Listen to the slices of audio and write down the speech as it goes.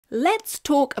Let's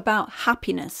talk about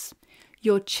happiness,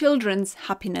 your children's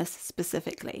happiness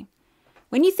specifically.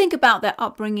 When you think about their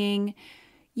upbringing,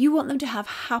 you want them to have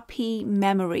happy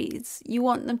memories. You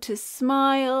want them to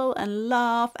smile and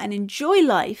laugh and enjoy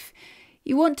life.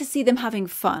 You want to see them having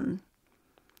fun.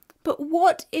 But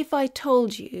what if I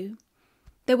told you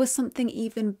there was something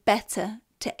even better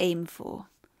to aim for?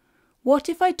 What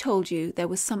if I told you there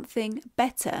was something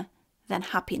better than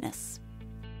happiness?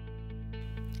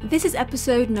 This is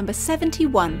episode number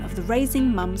 71 of the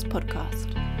Raising Mums podcast.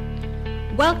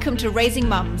 Welcome to Raising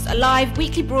Mums, a live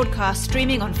weekly broadcast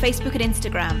streaming on Facebook and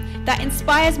Instagram that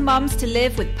inspires mums to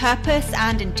live with purpose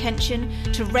and intention,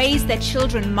 to raise their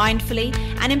children mindfully,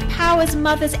 and empowers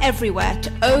mothers everywhere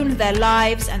to own their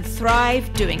lives and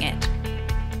thrive doing it.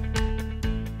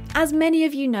 As many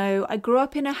of you know, I grew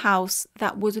up in a house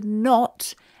that was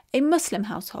not a Muslim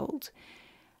household.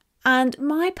 And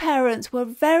my parents were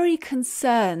very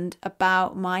concerned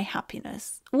about my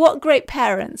happiness. What great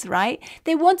parents, right?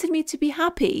 They wanted me to be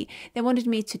happy. They wanted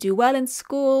me to do well in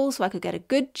school so I could get a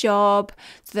good job,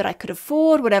 so that I could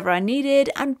afford whatever I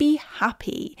needed and be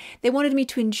happy. They wanted me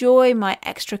to enjoy my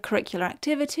extracurricular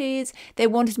activities. They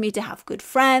wanted me to have good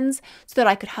friends so that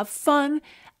I could have fun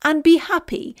and be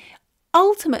happy.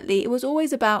 Ultimately, it was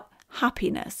always about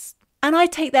happiness. And I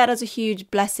take that as a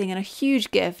huge blessing and a huge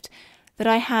gift that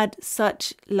I had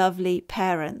such lovely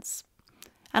parents.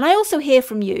 And I also hear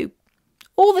from you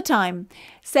all the time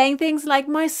saying things like,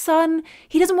 my son,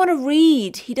 he doesn't want to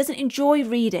read. He doesn't enjoy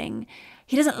reading.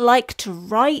 He doesn't like to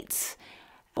write.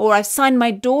 Or I've signed my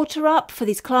daughter up for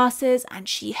these classes and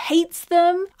she hates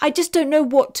them. I just don't know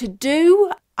what to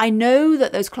do. I know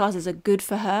that those classes are good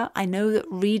for her. I know that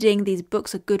reading these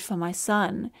books are good for my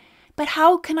son. But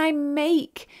how can I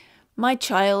make my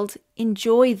child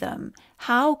enjoy them?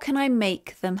 How can I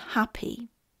make them happy?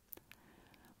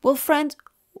 Well, friend,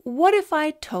 what if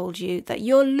I told you that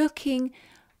you're looking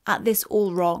at this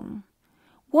all wrong?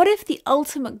 What if the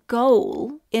ultimate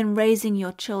goal in raising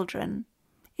your children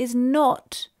is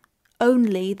not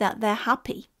only that they're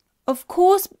happy? Of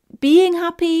course, being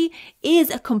happy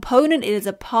is a component, it is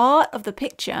a part of the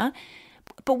picture.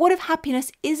 But what if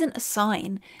happiness isn't a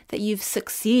sign that you've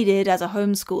succeeded as a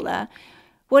homeschooler?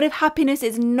 What if happiness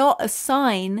is not a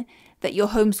sign that your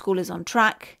homeschool is on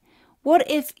track? What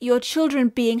if your children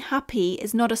being happy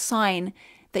is not a sign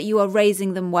that you are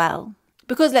raising them well?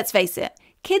 Because let's face it,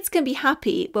 kids can be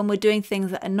happy when we're doing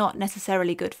things that are not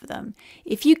necessarily good for them.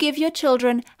 If you give your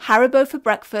children Haribo for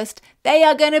breakfast, they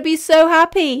are going to be so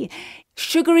happy.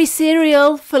 Sugary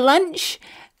cereal for lunch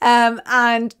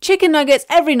and chicken nuggets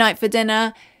every night for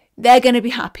dinner, they're going to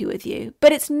be happy with you.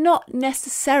 But it's not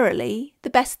necessarily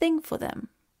the best thing for them.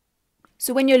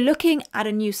 So when you're looking at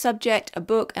a new subject, a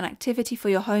book, an activity for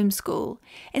your homeschool,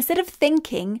 instead of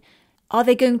thinking, are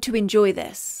they going to enjoy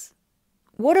this?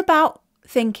 What about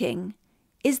thinking,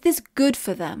 is this good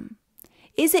for them?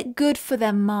 Is it good for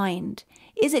their mind?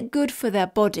 Is it good for their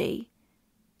body?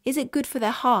 Is it good for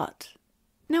their heart?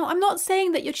 Now, I'm not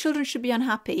saying that your children should be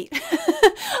unhappy.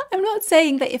 I'm not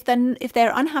saying that if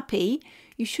they're unhappy,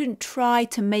 you shouldn't try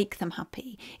to make them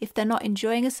happy. If they're not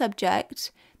enjoying a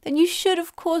subject, then you should,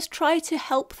 of course, try to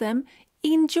help them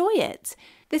enjoy it.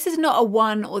 This is not a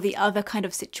one or the other kind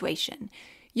of situation.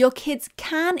 Your kids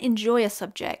can enjoy a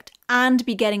subject and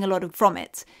be getting a lot from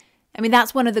it. I mean,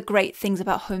 that's one of the great things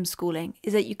about homeschooling,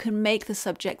 is that you can make the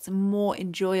subjects more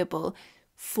enjoyable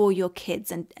for your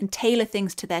kids and tailor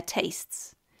things to their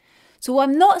tastes. So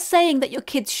I'm not saying that your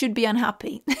kids should be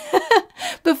unhappy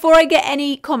before I get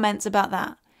any comments about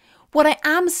that. What I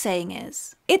am saying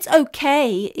is, it's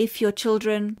okay if your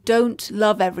children don't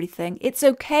love everything. It's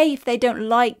okay if they don't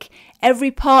like every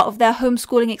part of their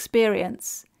homeschooling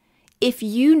experience, if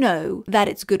you know that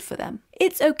it's good for them.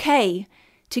 It's okay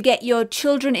to get your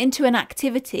children into an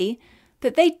activity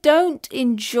that they don't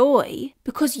enjoy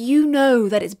because you know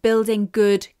that it's building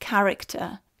good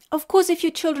character. Of course, if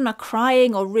your children are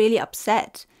crying or really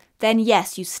upset, then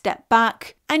yes, you step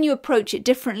back and you approach it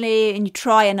differently and you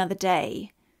try another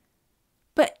day.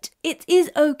 But it is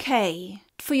okay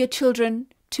for your children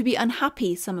to be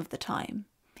unhappy some of the time.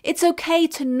 It's okay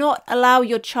to not allow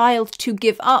your child to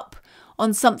give up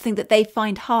on something that they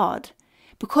find hard,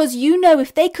 because you know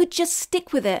if they could just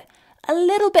stick with it a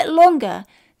little bit longer,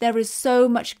 there is so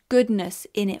much goodness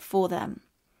in it for them.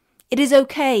 It is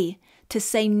okay to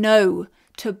say no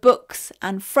to books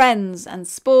and friends and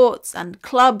sports and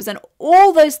clubs and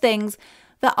all those things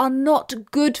that are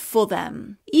not good for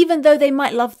them, even though they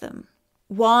might love them.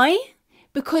 Why?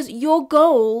 Because your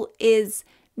goal is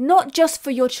not just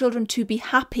for your children to be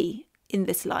happy in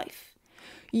this life.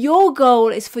 Your goal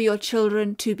is for your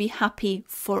children to be happy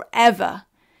forever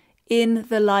in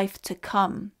the life to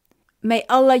come. May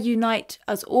Allah unite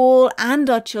us all and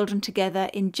our children together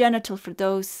in Jannatul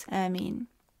Firdaus. Ameen.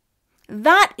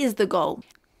 That is the goal.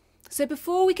 So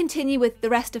before we continue with the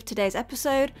rest of today's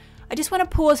episode, I just want to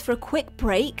pause for a quick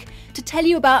break to tell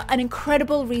you about an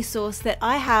incredible resource that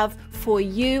I have for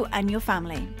you and your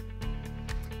family.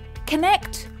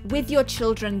 Connect with your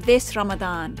children this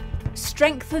Ramadan.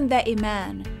 Strengthen their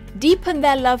iman, deepen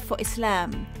their love for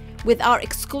Islam with our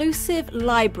exclusive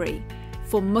library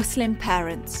for Muslim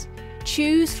parents.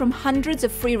 Choose from hundreds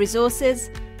of free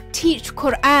resources. Teach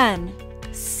Quran,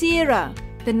 Seerah,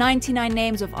 the 99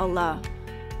 names of Allah,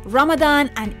 Ramadan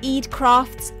and Eid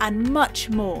crafts, and much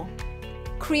more.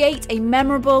 Create a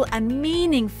memorable and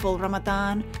meaningful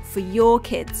Ramadan for your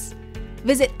kids.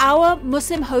 Visit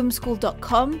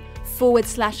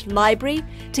ourmuslimhomeschool.com/library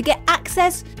to get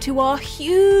access to our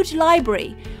huge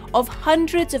library of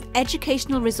hundreds of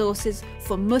educational resources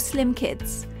for Muslim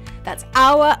kids. That's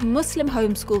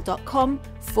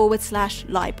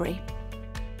ourmuslimhomeschool.com/library.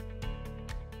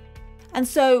 And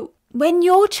so, when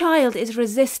your child is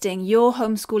resisting your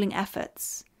homeschooling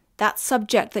efforts, that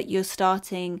subject that you're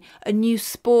starting, a new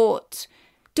sport,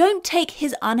 don't take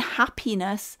his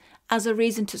unhappiness as a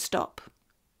reason to stop.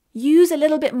 Use a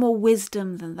little bit more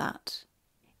wisdom than that.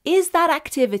 Is that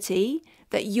activity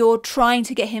that you're trying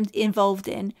to get him involved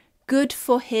in good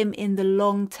for him in the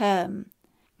long term?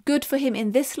 Good for him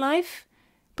in this life,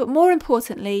 but more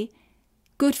importantly,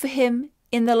 good for him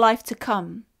in the life to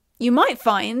come. You might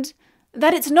find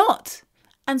that it's not,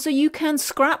 and so you can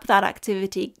scrap that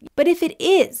activity. But if it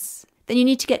is, then you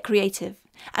need to get creative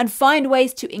and find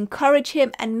ways to encourage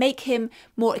him and make him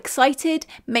more excited,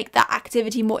 make that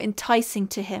activity more enticing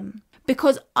to him.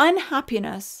 Because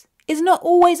unhappiness is not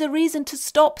always a reason to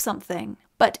stop something,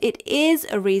 but it is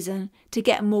a reason to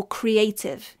get more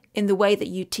creative in the way that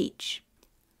you teach.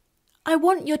 I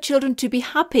want your children to be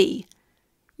happy.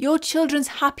 Your children's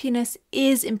happiness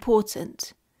is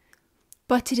important,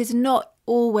 but it is not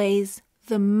always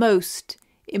the most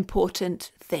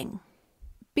important thing.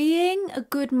 Being a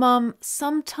good mum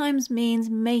sometimes means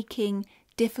making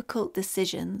difficult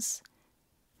decisions,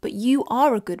 but you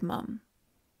are a good mum,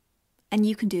 and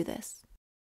you can do this.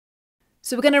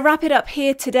 So we're going to wrap it up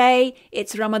here today.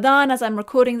 It's Ramadan as I'm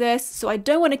recording this, so I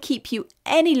don't want to keep you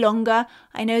any longer.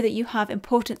 I know that you have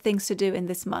important things to do in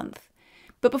this month.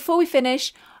 But before we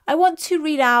finish, I want to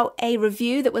read out a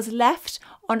review that was left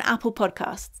on Apple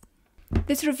Podcasts.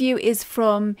 This review is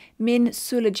from Min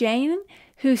Sulajain,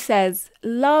 who says,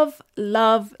 "Love,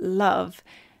 love, love.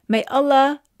 May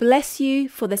Allah bless you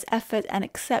for this effort and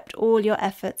accept all your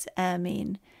efforts.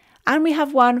 Ameen." And we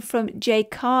have one from J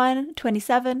Khan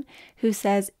 27, who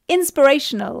says,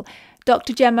 "Inspirational.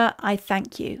 Dr. Gemma, I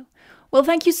thank you." Well,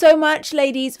 thank you so much,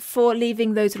 ladies, for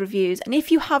leaving those reviews. And if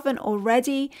you haven't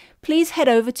already, please head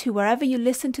over to wherever you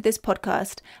listen to this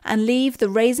podcast and leave the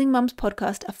Raising Mums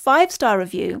podcast a 5-star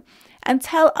review and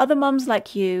tell other mums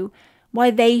like you why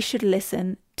they should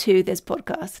listen to this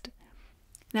podcast.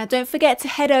 Now, don't forget to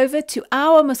head over to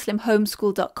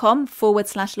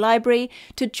ourmuslimhomeschool.com/library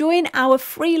to join our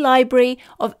free library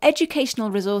of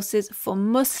educational resources for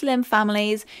Muslim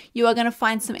families. You are going to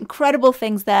find some incredible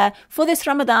things there for this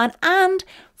Ramadan and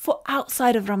for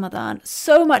outside of Ramadan.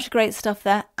 So much great stuff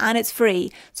there, and it's free.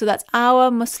 So that's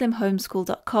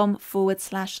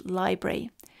ourmuslimhomeschool.com/library.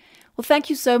 Well, thank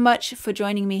you so much for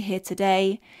joining me here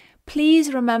today.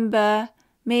 Please remember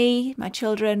me, my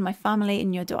children, my family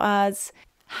in your du'as.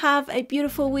 Have a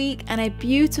beautiful week and a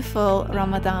beautiful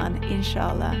Ramadan,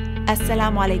 inshallah.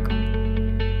 Assalamu alaikum.